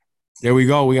There we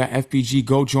go. We got FBG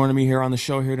Goat joining me here on the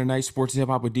show here tonight. Sports Hip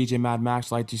Hop with DJ Mad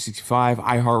Max, Light 265,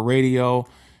 iHeartRadio.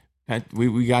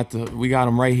 We got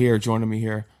him right here joining me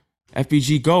here.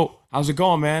 FBG Goat, how's it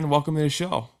going, man? Welcome to the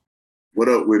show. What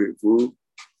up with it, fool?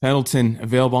 Pendleton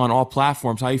available on all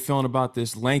platforms. How you feeling about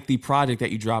this lengthy project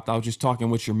that you dropped? I was just talking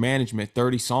with your management,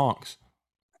 30 songs.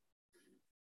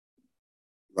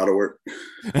 A lot of work.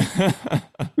 A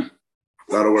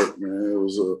lot of work, man. It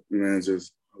was man,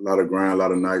 just a lot of grind, a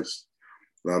lot of nights,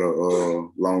 a lot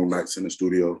of long nights in the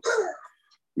studio.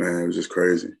 Man, it was just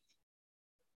crazy.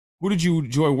 Who did you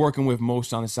enjoy working with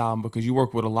most on this album? Because you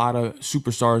work with a lot of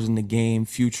superstars in the game.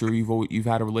 Future, you've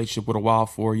had a relationship with a while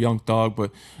for Young Thug,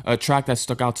 but a track that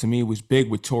stuck out to me was Big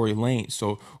with Tory Lanez.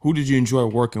 So, who did you enjoy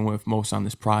working with most on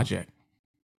this project?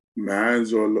 Man, I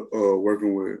enjoy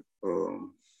working with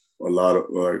a lot of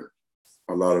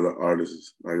the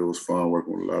artists. Like it was fun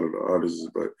working with a lot of the artists,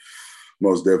 but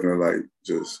most definitely like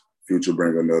just Future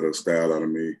bring another style out of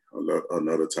me,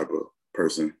 another type of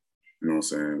person. You know what I'm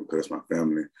saying? Because that's my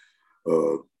family.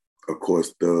 Uh, of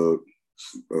course, the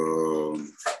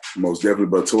most definitely,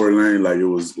 but Tory Lane, like it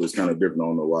was kind of different. I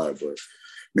don't know why, but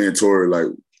me and Tory, like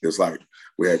it's like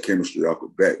we had chemistry off the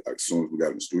bat. Like as soon as we got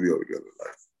in the studio together,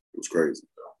 like it was crazy.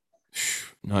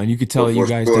 No, and you could tell But that you for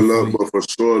guys sure, love, definitely. but for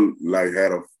sure, like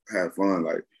had fun.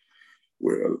 Like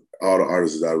with all the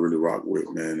artists I really rock with,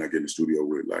 man. I get in the studio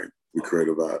with, like we create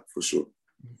a vibe for sure.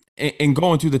 And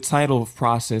going through the title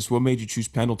process, what made you choose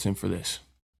Pendleton for this?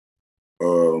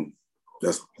 Um,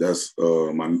 that's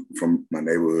my from my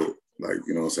neighborhood, like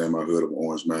you know what I'm saying, my hood of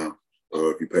Orange Mound.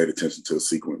 If you paid attention to the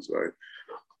sequence, right,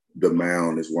 the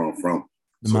mound is where I'm from,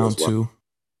 The so Mound that's why. 2.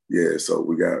 Yeah, so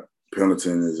we got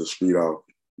Pendleton is a street off,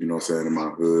 you know what I'm saying, in my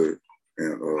hood,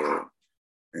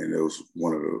 and it was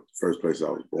one of the first places I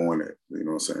was born at, you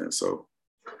know what I'm saying. So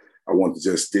I want to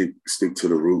just stick to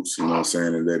the roots, you know what I'm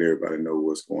saying, and let everybody know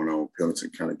what's going on.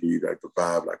 Pendleton kind of give you like the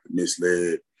vibe, like the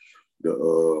misled,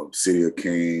 the City of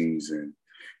Kings, and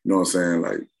you know what I'm saying,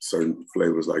 like certain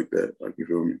flavors like that. Like you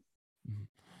feel me?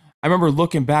 I remember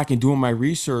looking back and doing my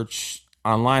research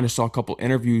online. I saw a couple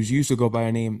interviews. You used to go by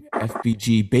the name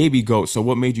FBG Baby Goat. So,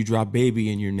 what made you drop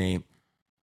Baby in your name?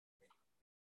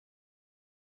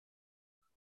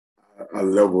 I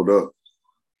leveled up,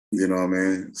 you know what I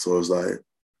mean. So it's like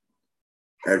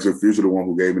actually Future the one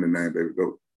who gave me the name Baby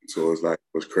Goat. So it's like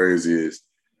what's crazy is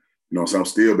you know, so I'm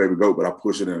still Baby Goat, but I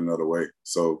push it in another way.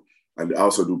 So I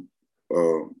also do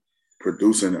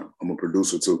producing. I'm a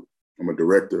producer too. I'm a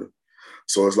director.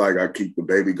 So it's like I keep the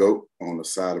Baby Goat on the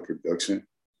side of production,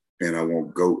 and I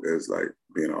want Goat as like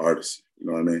being an artist. You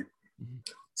know what I mean?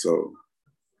 So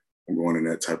I'm going in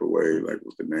that type of way, like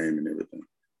with the name and everything.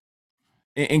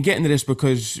 And getting to this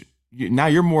because now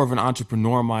you're more of an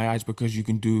entrepreneur in my eyes because you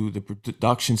can do the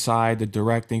production side, the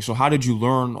directing. So, how did you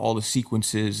learn all the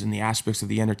sequences and the aspects of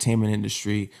the entertainment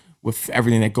industry with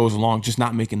everything that goes along, just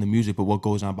not making the music, but what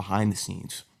goes on behind the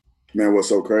scenes? Man, what's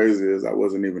so crazy is I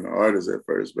wasn't even an artist at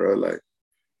first, bro. Like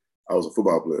I was a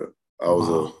football player. I was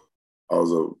a Wow. I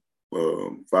was a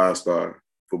 5-star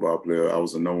football player. I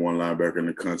was the number one linebacker in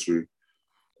the country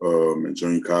in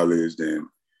junior college. Then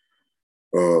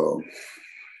uh,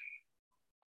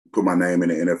 put my name in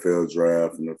the NFL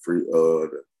draft and the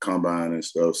combine and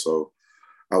stuff. So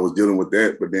I was dealing with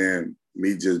that. But then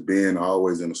me just being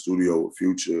always in the studio with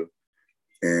Future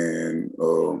and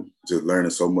just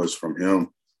learning so much from him,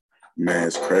 man,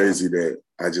 it's crazy that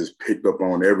I just picked up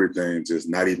on everything, just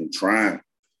not even trying.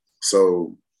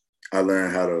 So I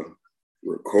learned how to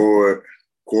record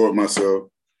myself,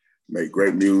 make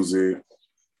great music,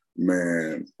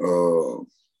 man,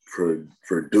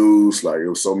 produce. Like it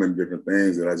was so many different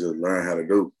things that I just learned how to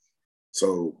do.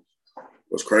 So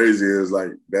what's crazy is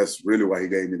like that's really why he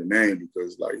gave me the name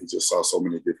because like he just saw so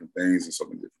many different things and so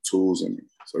many different tools in me.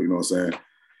 So you know what I'm saying.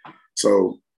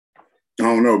 So I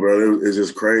don't know, bro. It's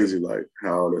just crazy like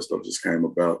how all that stuff just came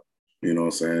about. You know what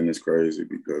I'm saying? It's crazy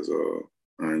because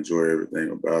I enjoy everything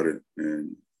about it,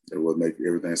 and it would make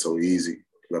everything so easy.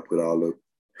 I put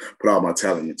all my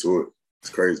talent into it. It's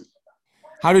crazy.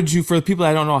 How did you, for the people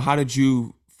that don't know, how did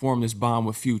you form this bond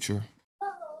with Future?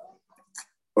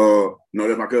 No,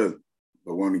 that's my cousin.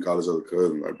 But when he call his other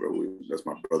cousin, like, bro, that's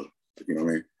my brother. You know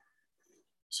what I mean?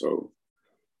 So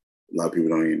a lot of people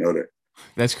don't even know that.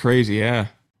 That's crazy. Yeah.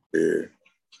 Yeah.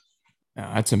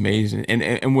 Yeah, that's amazing.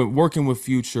 And when working with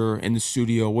Future in the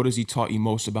studio, what has he taught you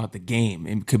most about the game?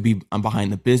 And could be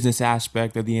behind the business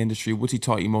aspect of the industry. What's he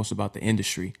taught you most about the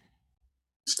industry?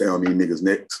 Stay on these niggas'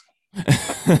 necks.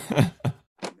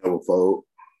 Never fold.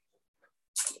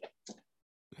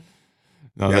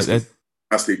 No, That's what that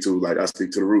I stick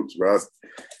to the roots, bro.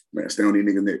 Man, stay on these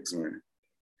niggas' necks, man.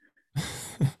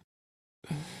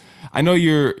 I know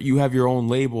you have your own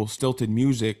label, Stilted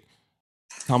Music.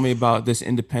 Tell me about this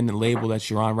independent label that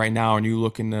you're on right now. Are you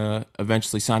looking to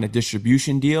eventually sign a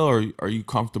distribution deal, or are you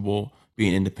comfortable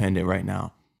being independent right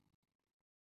now?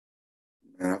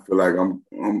 And I feel like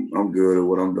I'm good at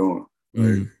what I'm doing. Like,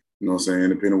 Mm. you know what I'm saying?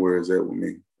 Independent where is that with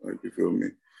me? Like, you feel me?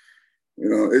 You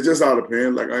know, it just all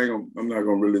depends. Like I'm not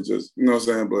gonna really just, you know what I'm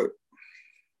saying? But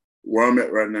where I'm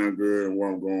at right now, good, and where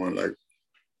I'm going, like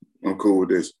I'm cool with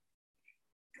this.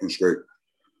 I'm straight.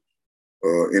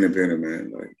 Independent,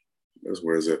 man. Like that's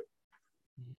where it's at.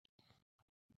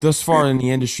 Thus far in the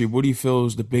industry, what do you feel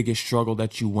is the biggest struggle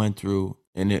that you went through,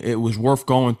 and it was worth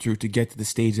going through to get to the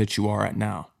stage that you are at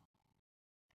now?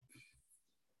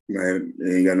 Man,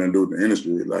 it ain't got nothing to do with the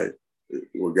industry. Like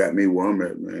what got me where I'm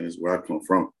at, man, is where I come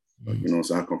from. Like, Mm. you know what I'm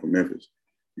saying? I come from Memphis.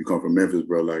 You come from Memphis,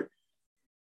 bro, like,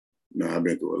 you know, I've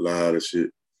been through a lot of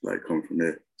shit, like coming from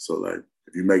there. So like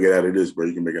if you make it out of this, bro,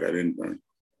 you can make it out of anything.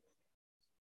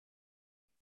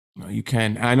 No, you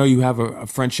can. I know you have a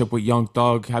friendship with Young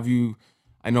Thug. Have you?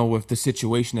 I know with the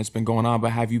situation that's been going on,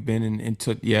 but have you been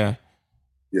into? Yeah,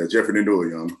 Yeah, Jeffrey didn't do it,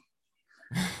 young.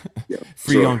 Yeah,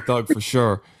 free sure. Young Thug for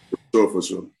sure. Sure, for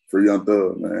sure. For Young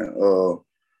Thug, man.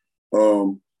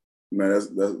 Um, man,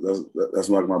 that's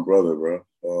like my brother,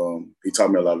 bro. He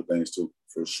taught me a lot of things too,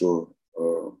 for sure.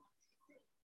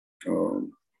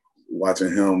 Um,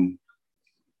 Watching him,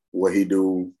 what he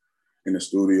do in the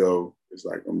studio is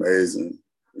like amazing.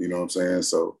 You know what I'm saying?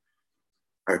 So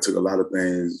I took a lot of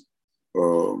things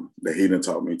that he done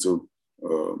taught me too.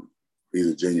 Um, he's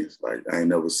a genius. Like I ain't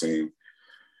know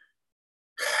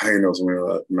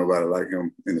nobody like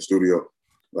him in the studio.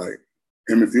 Like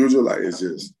him and Future, like it's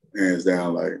just hands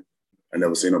down. Like I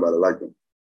never seen nobody like them.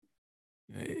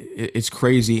 It's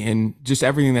crazy, and just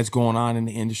everything that's going on in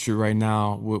the industry right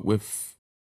now with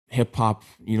hip hop.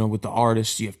 You know, with the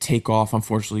artists, you have Takeoff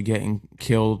unfortunately getting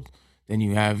killed. Then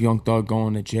you have Young Thug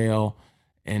going to jail,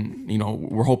 and you know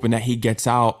we're hoping that he gets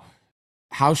out.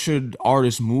 How should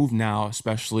artists move now,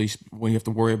 especially when you have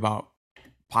to worry about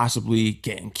possibly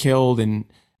getting killed and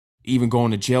even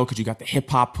going to jail because you got the hip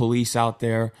hop police out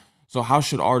there. So how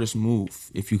should artists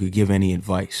move if you could give any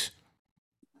advice?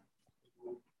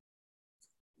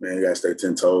 Man, you gotta stay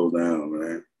 10 toes down,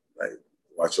 man. Like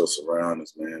watch your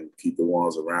surroundings, man. Keep the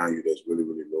ones around you that's really,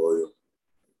 really loyal.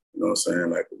 You know what I'm saying?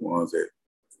 Like the ones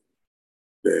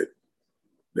that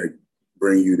that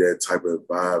bring you that type of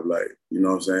vibe, like, you know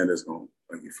what I'm saying, that's gonna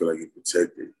like you feel like you're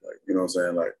protected. Like, you know what I'm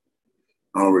saying? Like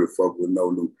I don't really fuck with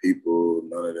no new people,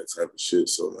 none of that type of shit.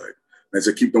 So like man,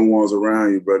 to keep them ones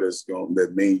around you, brother, that's gonna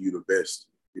that mean you the best.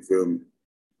 You feel me?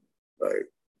 Like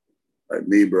like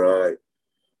me, bro,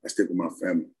 I stick with my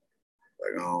family.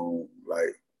 Like I don't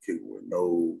like kicking with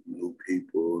no new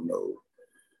people, no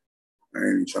I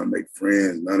ain't even trying to make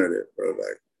friends, none of that, bro.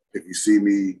 Like if you see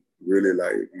me really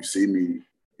like if you see me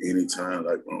anytime,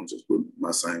 like I'm just with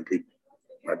my same people,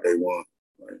 my day one.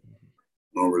 Like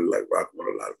I don't really like rocking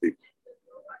with a lot of people.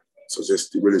 So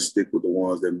just to really stick with the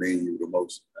ones that mean you the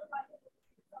most.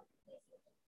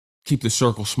 Keep the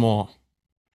circle small.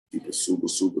 Keep it super,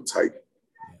 super tight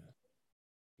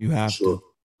You for have to. sure.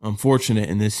 Unfortunate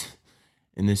in this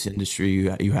industry,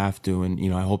 you have to, and you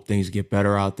know I hope things get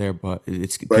better out there. But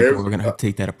it's But people are gonna have to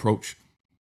take that approach.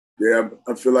 yeah,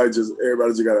 I feel like just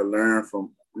everybody just gotta learn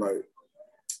from like,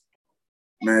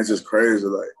 man, it's just crazy.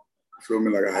 Like, you feel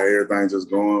me? Like how everything just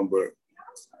going, but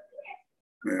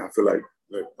man, I feel like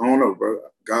I don't know, bro.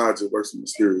 God just works in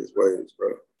mysterious ways, bro.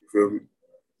 You feel me? He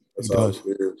That's all it does.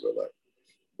 is.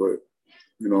 But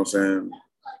you know what I'm saying?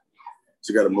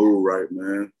 You gotta move right,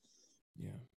 man. Yeah.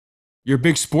 You're a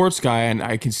big sports guy, and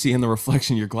I can see in the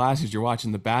reflection of your glasses you're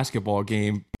watching the basketball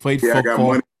game. Played Yeah, I got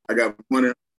money. football. I got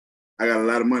money. I got a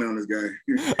lot of money on this game.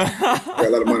 I got a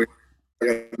lot of money.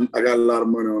 I got a lot of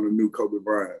money on the new Kobe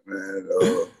Bryant, man.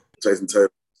 Jason Tatum.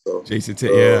 So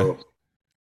Yeah.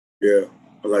 yeah,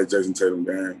 I like Jason Tatum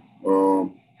game.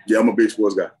 Yeah, I'm a big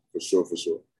sports guy for sure, for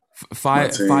sure. My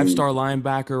Five team, star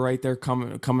linebacker right there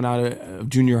coming out of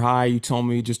junior high. You told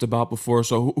me just about before.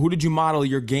 So who did you model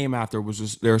your game after?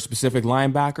 There a specific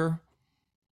linebacker?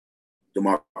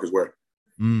 DeMarcus Ware.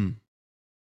 Mm.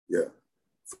 Yeah,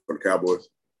 for the Cowboys.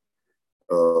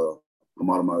 Uh, I'm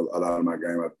out of a lot of my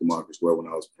game after DeMarcus Ware when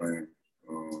I was playing.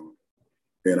 Um,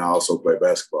 and I also play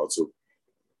basketball too.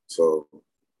 So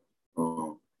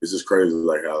it's just crazy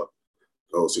like how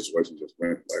the whole situation just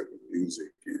went like with music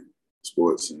and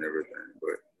sports and everything.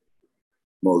 But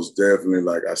most definitely,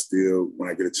 like I still when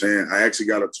I get a chance, I actually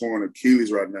got a torn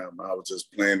Achilles right now. I was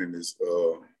just playing in this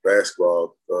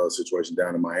basketball situation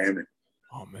down in Miami,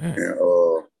 Oh man.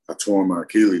 and I tore my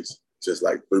Achilles just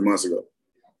like 3 months ago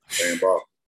playing ball.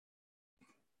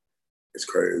 it's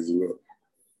crazy. Look,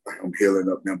 I'm healing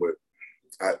up now, but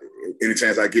any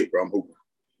chance I get, bro, I'm hooping,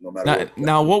 no matter Now, what.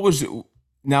 now what was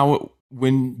now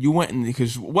when you went in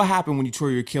because what happened when you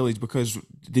tore your Achilles? Because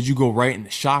did you go right into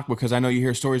shock? Because I know you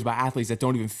hear stories about athletes that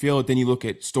don't even feel it. Then you look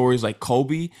at stories like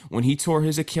Kobe when he tore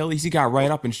his Achilles, he got right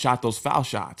up and shot those foul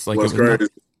shots like it What's was nothing.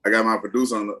 crazy? I got my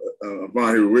producer on the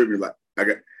here with me. Like I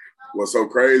got. What's so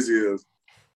crazy is,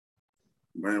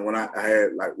 man, when I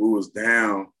had like we was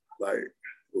down, like it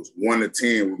was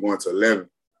 1-10, we're going to 11,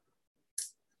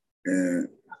 and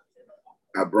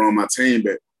I brought my team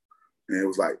back, and it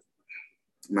was like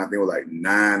I think it was like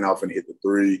 9 off and hit the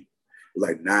three. It was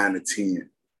like 9-10,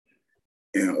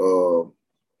 and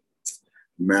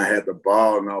man, I had the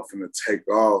ball and I was finna take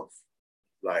off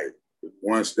like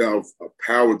one step, a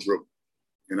power dribble,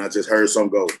 and I just heard some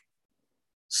go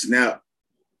snap.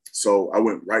 So I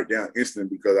went right down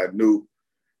instantly because I knew,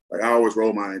 like I always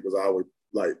roll my ankles, I always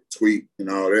like tweak and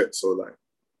all that. So like,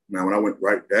 man, when I went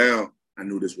right down, I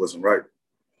knew this wasn't right.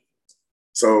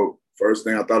 So first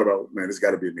thing I thought about, man, this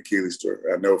got to be an Achilles tear.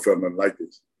 I never felt nothing like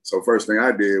this. So first thing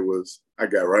I did was I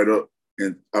got right up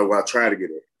and I tried to get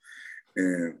up,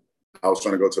 and I was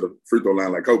trying to go to the free throw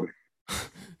line like Kobe,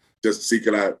 just to see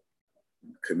could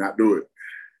not do it.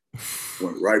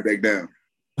 Went right back down.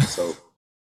 So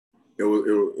it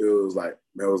was like,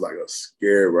 man, it was like a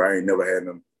scare where I ain't never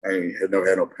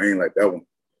had no pain like that one.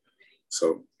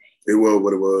 So it was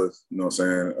what it was, you know what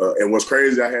I'm saying? And what's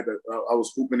crazy, I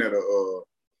was hooping at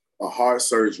a heart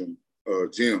surgeon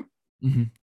gym. Mm-hmm.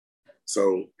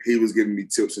 So he was giving me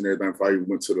tips and everything before I even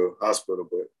went to the hospital.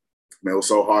 But man, it was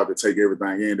so hard to take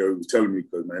everything in that he was telling me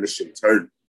because, man, this shit was hurting.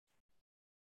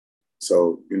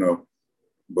 So, you know,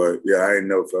 but yeah, I ain't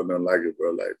never felt nothing like it,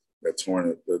 bro. Like the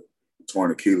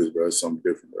torn Achilles, bro. It's something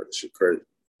different, bro. This shit crazy.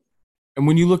 And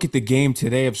when you look at the game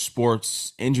today of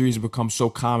sports, injuries have become so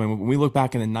common. When we look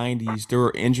back in the 90s, there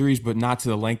were injuries, but not to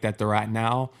the length that they're at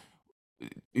now.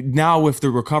 Now, with the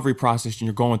recovery process and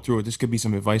you're going through it, this could be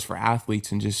some advice for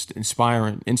athletes and just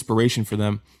inspiration for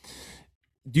them.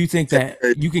 Do you think that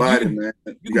Hey, body, man.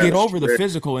 you You can get gotta over the stretch.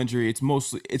 physical injury? It's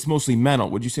mostly mental.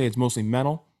 Would you say it's mostly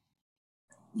mental?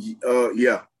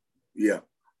 Yeah, yeah,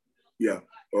 yeah.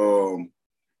 Um,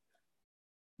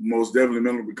 Most definitely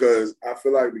mental because I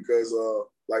feel like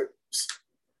like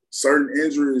certain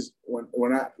injuries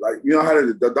when I like you know how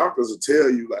the doctors will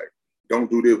tell you like don't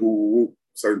do this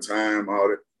certain time all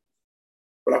that,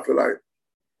 but I feel like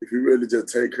if you really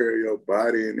just take care of your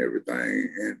body and everything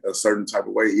in a certain type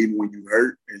of way, even when you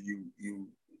hurt and you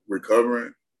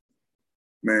recovering,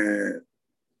 man,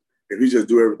 if you just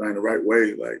do everything the right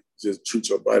way, like just treat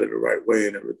your body the right way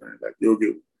and everything, like you'll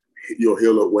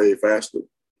heal up way faster.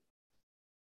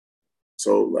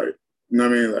 So like, you know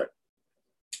what I mean? Like,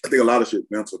 I think a lot of shit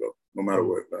mental though, no matter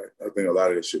what. Like, I think a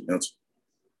lot of this shit mental.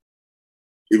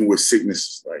 Even with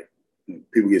sickness, like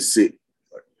people get sick.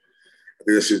 Like, I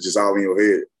think that shit's just all in your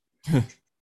head.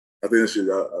 I think that shit,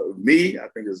 I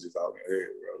think it's just all in your head,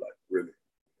 bro. Like, really.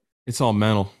 It's all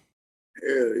mental.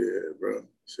 Yeah, bro.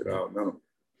 Shit Yeah. all mental.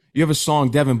 You have a song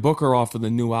Devin Booker off of the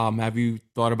new album. Have you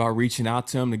thought about reaching out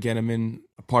to him to get him in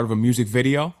a part of a music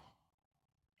video?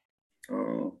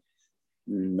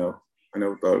 No, I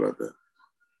never thought about that.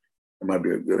 That might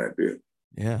be a good idea.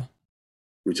 Yeah.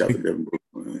 Reach out to Make, Devin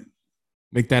Booker, man.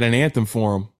 make that an anthem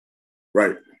for him.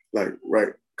 Right, like, right.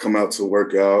 Come out to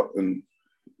work out and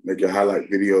make your highlight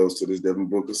videos to this Devin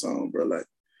Booker song, bro. Like,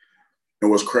 and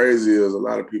what's crazy is a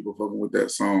lot of people fucking with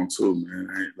that song too,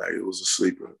 man. Like it was a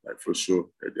sleeper, like for sure,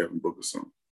 that Devin Booker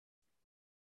song.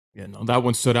 Yeah, no, that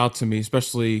one stood out to me,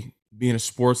 especially being a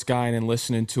sports guy and then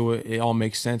listening to it. It all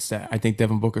makes sense that I think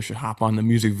Devin Booker should hop on the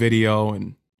music video,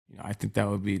 and I think that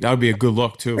would be a good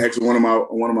look too. Actually, one of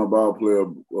my ball player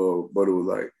buddy was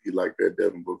like, he liked that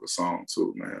Devin Booker song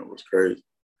too, man. It was crazy.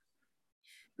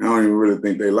 I don't even really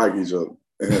think they like each other.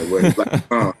 But, like,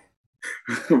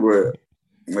 but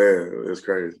yeah, it's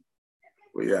crazy.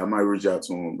 But yeah, I might reach out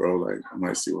to him, bro. Like I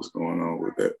might see what's going on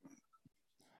with that.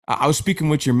 I was speaking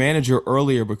with your manager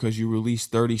earlier because you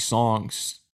released 30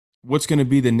 songs. What's going to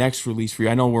be the next release for you?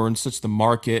 I know we're in such the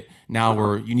market now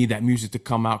where you need that music to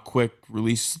come out quick,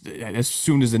 release as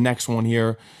soon as the next one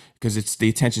here because it's the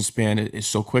attention span is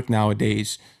so quick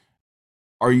nowadays.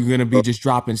 Are you going to be just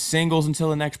dropping singles until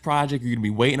the next project? Are you going to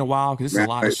be waiting a while? Because this is a Man,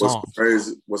 lot of like,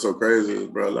 songs. what's so crazy is,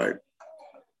 bro, like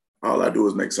all I do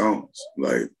is make songs.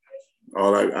 Like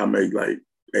I make like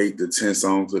 8 to 10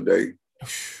 songs a day.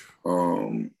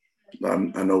 Um,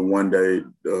 I know one day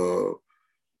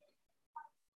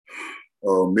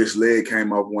Misled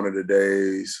came off one of the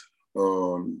days.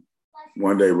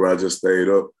 One day where I just stayed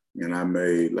up and I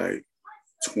made like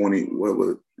 20. What was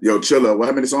it? Yo, Chilla,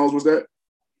 how many songs was that?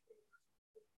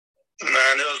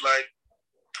 Man, it was like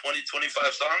 20,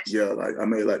 25 songs. Yeah, like I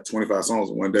made like 25 songs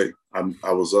in one day.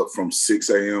 I was up from 6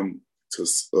 a.m. to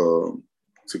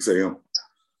 6 a.m.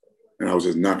 and I was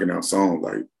just knocking out songs.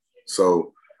 Like,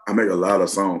 so I make a lot of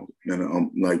songs, and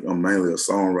I'm mainly a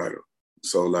songwriter.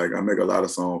 So like I make a lot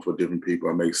of songs for different people.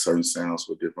 I make certain sounds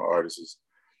for different artists,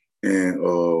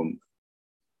 and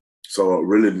so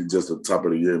really just the top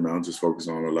of the year, man. I'm just focused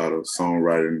on a lot of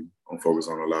songwriting. I'm focused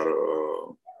on a lot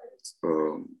of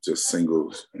just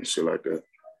singles and shit like that.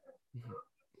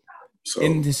 So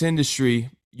In this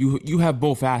industry, you have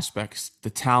both aspects, the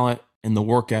talent and the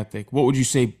work ethic. What would you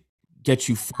say gets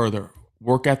you further,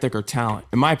 work ethic or talent?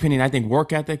 In my opinion, I think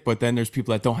work ethic, but then there's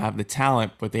people that don't have the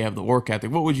talent, but they have the work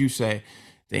ethic. What would you say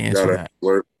to answer gotta that?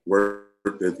 work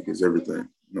ethic is everything,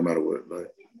 no matter what. Like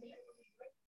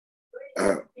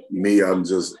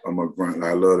I'm a grind.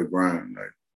 I love to grind.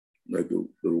 Like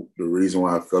the reason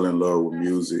why I fell in love with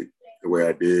music the way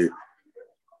I did,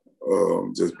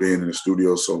 just being in the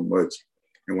studio so much.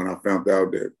 And when I found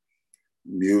out that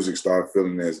music started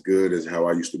feeling as good as how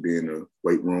I used to be in the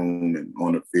weight room and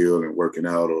on the field and working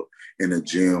out, or in the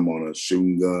gym on a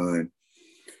shooting gun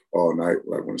all night.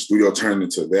 Like when the studio turned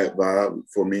into that vibe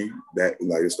for me, that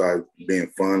like it started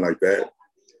being fun like that.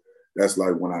 That's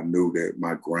like when I knew that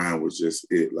my grind was just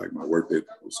it. Like my work ethic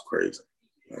was crazy.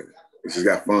 Like you just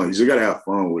got fun. You just gotta have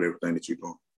fun with everything that you're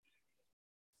doing.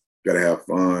 You gotta have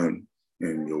fun,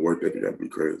 and your work ethic gotta be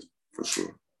crazy for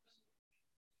sure.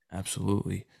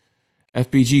 Absolutely.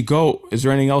 FBG Goat, is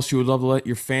there anything else you would love to let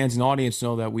your fans and audience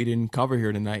know that we didn't cover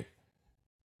here tonight?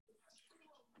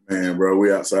 Man, bro,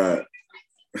 we outside.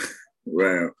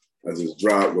 Man, I just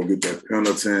dropped. Go get that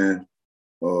Pendleton.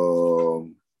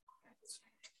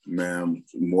 Man,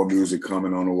 more music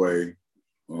coming on the way.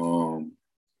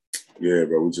 Yeah,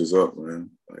 bro, we just up, man.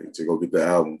 Like, to go get the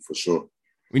album for sure.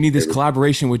 We need this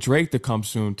collaboration with Drake to come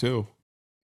soon too.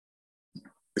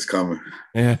 It's coming.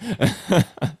 Yeah.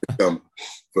 It's coming.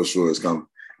 For sure, it's coming.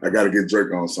 I got to get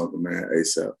Drake on something, man,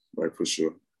 ASAP, like for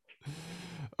sure.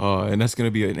 And that's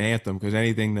gonna be an anthem because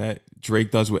anything that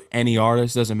Drake does with any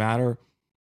artist doesn't matter.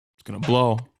 It's gonna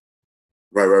blow.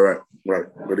 Right.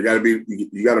 But it got to be.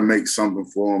 You got to make something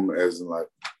for him, as in like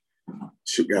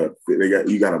shit. Got to. They got.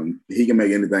 You got to. He can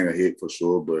make anything a hit for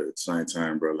sure, but at the same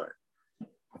time, bro, like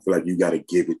I feel like you got to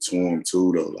give it to him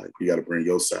too, though. Like you got to bring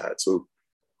your side too.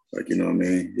 Like you know what I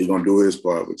mean. He's gonna do his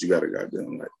part, but you got to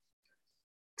goddamn like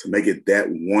to make it that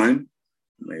one.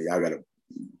 Man, y'all got to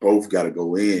both got to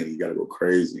go in. You got to go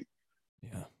crazy.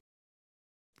 Yeah.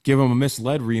 Give him a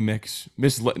Misled remix.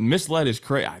 Misled is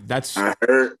crazy. I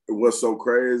heard it was so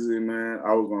crazy, man.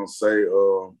 I was gonna say,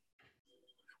 when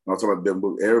I was talking about them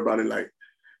book, everybody like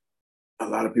a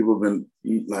lot of people been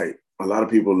like a lot of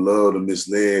people love the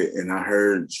Misled, and I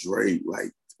heard Drake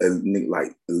like at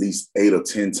least 8 or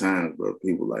 10 times, but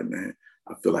people like, man,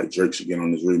 I feel like Drake should get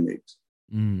on this remix.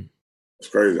 It's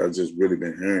crazy. I just really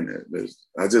been hearing that.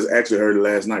 I just actually heard it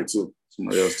last night too.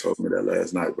 Somebody else told me that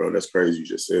last night, bro. That's crazy. You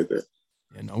just said that.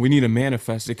 Yeah, no, we need to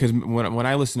manifest it because when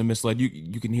I listen to Misled,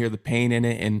 you can hear the pain in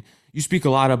it, and you speak a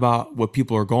lot about what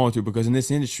people are going through. Because in this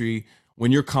industry,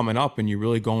 when you're coming up and you're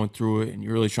really going through it, and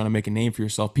you're really trying to make a name for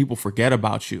yourself, people forget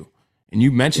about you. And you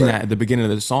mentioned that at the beginning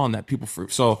of the song that people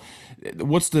so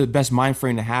what's the best mind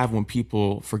frame to have when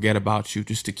people forget about you,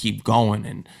 just to keep going?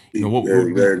 And you know there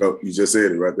you go. You just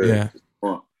said it right there.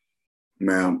 Yeah.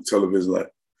 Man, television, like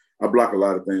I block a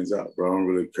lot of things out, bro. I don't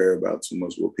really care about too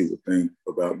much what people think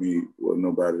about me, what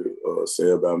nobody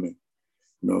say about me. You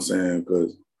know what I'm saying?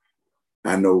 Because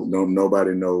I know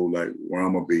nobody know like where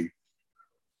I'm gonna be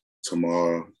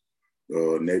tomorrow,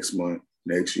 next month,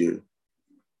 next year.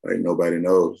 Like nobody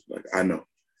knows. Like I know.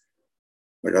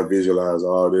 Like I visualized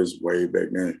all this way back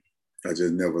then. I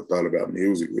just never thought about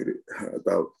music with it. I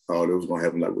thought all it was gonna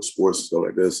happen like with sports and stuff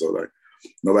like this. So like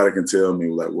nobody can tell me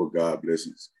like what God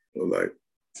blessings or like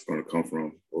it's gonna come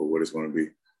from or what it's gonna be.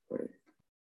 Like,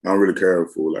 I don't really care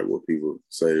for like what people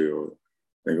say or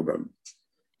think about me.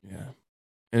 Yeah.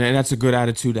 And that's a good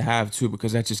attitude to have too,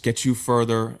 because that just gets you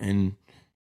further and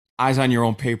eyes on your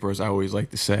own paper, as I always like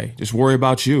to say. Just worry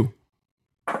about you.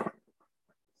 Of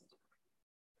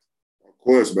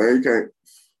course, man. You can't,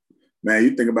 man,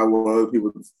 you think about what other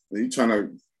people, you trying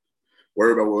to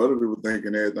worry about what other people think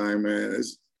and everything, man.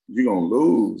 You're going to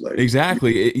lose. Like,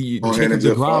 exactly. Jacob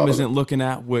deGrom isn't looking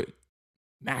at what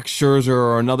Max Scherzer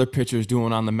or another pitcher is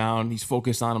doing on the mound. He's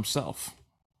focused on himself.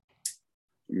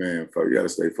 Man, you got to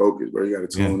stay focused, bro. You got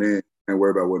to tune in and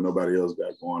worry about what nobody else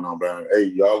got going on. Bro. Hey,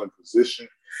 y'all in position.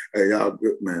 Hey, y'all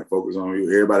good, man. Focus on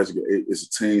you. It's a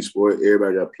team sport.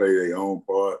 Everybody got to play their own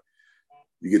part.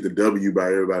 You get the W by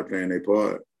everybody playing their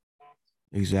part.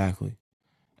 Exactly.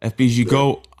 FBG Yeah.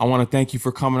 Goat, I want to thank you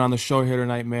for coming on the show here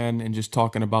tonight, man, and just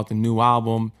talking about the new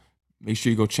album. Make sure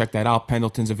you go check that out.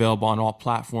 Pendleton's available on all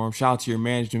platforms. Shout out to your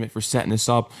management for setting this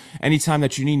up. Anytime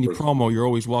that you need any promo, you're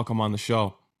always welcome on the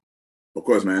show. Of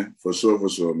course, man. For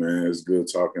sure, man. It's good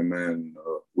talking, man.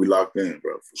 We locked in,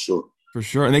 bro, for sure. For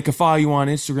sure. And they can follow you on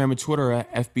Instagram and Twitter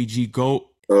at FBG Goat.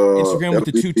 Instagram with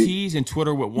the 2 T's and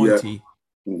Twitter with 1 T.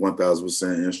 1000%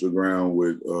 Instagram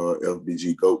with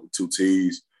FBG Goat with 2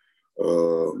 T's.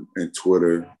 And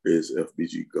Twitter is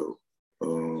FBG Goat.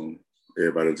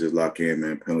 Everybody just lock in,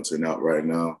 man. Pendleton out right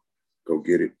now. Go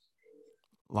get it.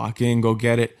 Lock in, go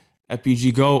get it.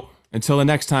 FBG Goat. Until the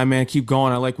next time, man, keep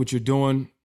going. I like what you're doing.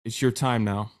 It's your time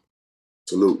now.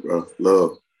 Salute, bro.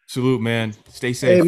 Love. Salute, man. Stay safe.